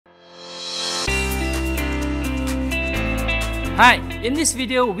Hi, in this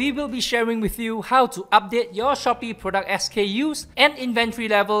video, we will be sharing with you how to update your Shopee product SKUs and inventory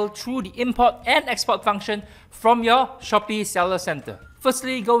level through the import and export function from your Shopee Seller Center.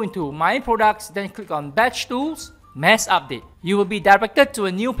 Firstly, go into My Products, then click on Batch Tools, Mass Update. You will be directed to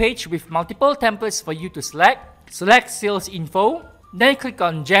a new page with multiple templates for you to select. Select Sales Info, then click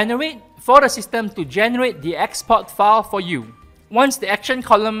on Generate for the system to generate the export file for you. Once the action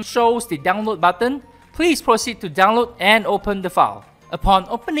column shows the download button, please proceed to download and open the file. Upon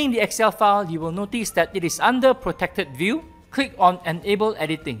opening the Excel file, you will notice that it is under Protected View. Click on Enable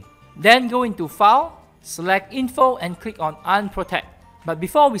Editing. Then go into File, select Info and click on Unprotect. But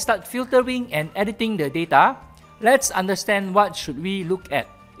before we start filtering and editing the data, let's understand what should we look at.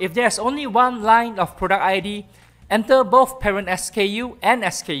 If there's only one line of product ID, enter both parent SKU and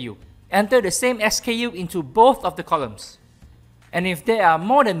SKU. Enter the same SKU into both of the columns. And if there are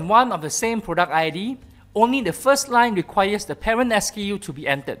more than one of the same product ID, only the first line requires the parent SKU to be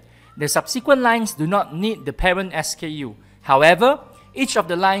entered. The subsequent lines do not need the parent SKU. However, each of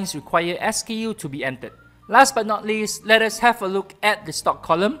the lines require SKU to be entered. Last but not least, let us have a look at the stock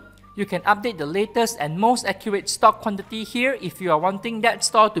column. You can update the latest and most accurate stock quantity here if you are wanting that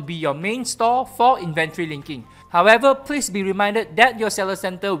store to be your main store for inventory linking. However, please be reminded that your seller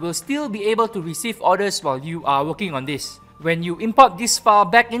center will still be able to receive orders while you are working on this. When you import this file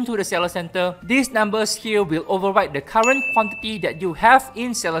back into the Seller Center, these numbers here will override the current quantity that you have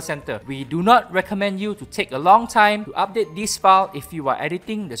in Seller Center. We do not recommend you to take a long time to update this file if you are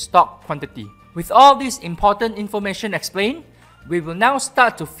editing the stock quantity. With all this important information explained, we will now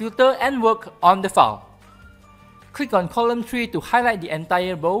start to filter and work on the file. Click on column 3 to highlight the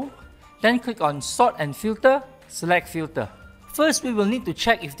entire row, then click on Sort and Filter, select Filter. First, we will need to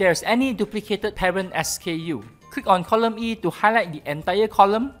check if there is any duplicated parent SKU. Click on column E to highlight the entire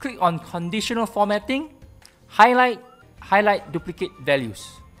column. Click on Conditional Formatting, highlight duplicate values.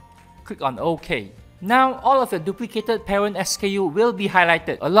 Click on OK. Now, all of the duplicated parent SKU will be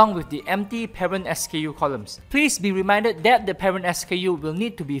highlighted along with the empty parent SKU columns. Please be reminded that the parent SKU will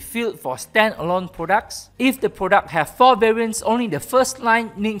need to be filled for standalone products. If the product have 4 variants, only the first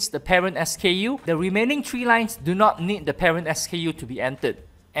line needs the parent SKU. The remaining 3 lines do not need the parent SKU to be entered.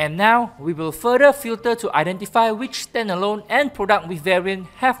 And now, we will further filter to identify which standalone and product with variant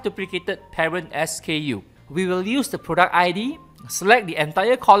have duplicated parent SKU. We will use the product ID, select the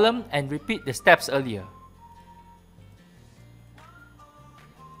entire column and repeat the steps earlier.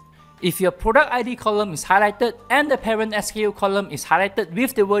 If your product ID column is highlighted and the parent SKU column is highlighted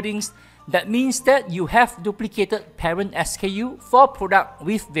with the wordings, that means that you have duplicated parent SKU for product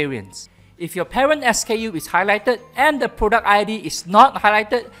with variants. If your parent SKU is highlighted and the product ID is not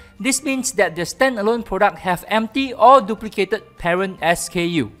highlighted, this means that the standalone product have empty or duplicated parent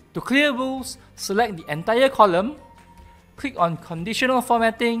SKU. To clear rules, select the entire column, click on Conditional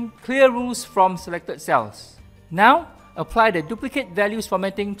Formatting, clear rules from selected cells. Now, apply the duplicate values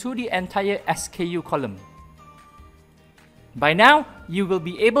formatting to the entire SKU column. By now, you will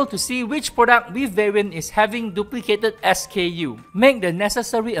be able to see which product with variant is having duplicated SKU. Make the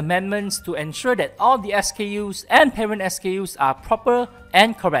necessary amendments to ensure that all the SKUs and parent SKUs are proper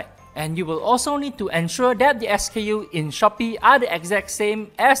and correct. And you will also need to ensure that the SKU in Shopee are the exact same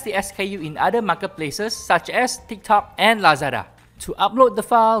as the SKU in other marketplaces such as TikTok and Lazada. To upload the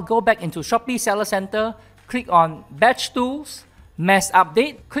file, go back into Shopee Seller Center, click on Batch Tools, Mass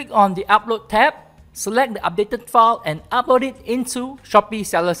Update, click on the Upload tab, select the updated file and upload it into Shopee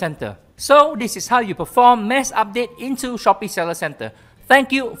Seller Center. So this is how you perform mass update into Shopee Seller Center.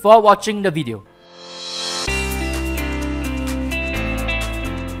 Thank you for watching the video.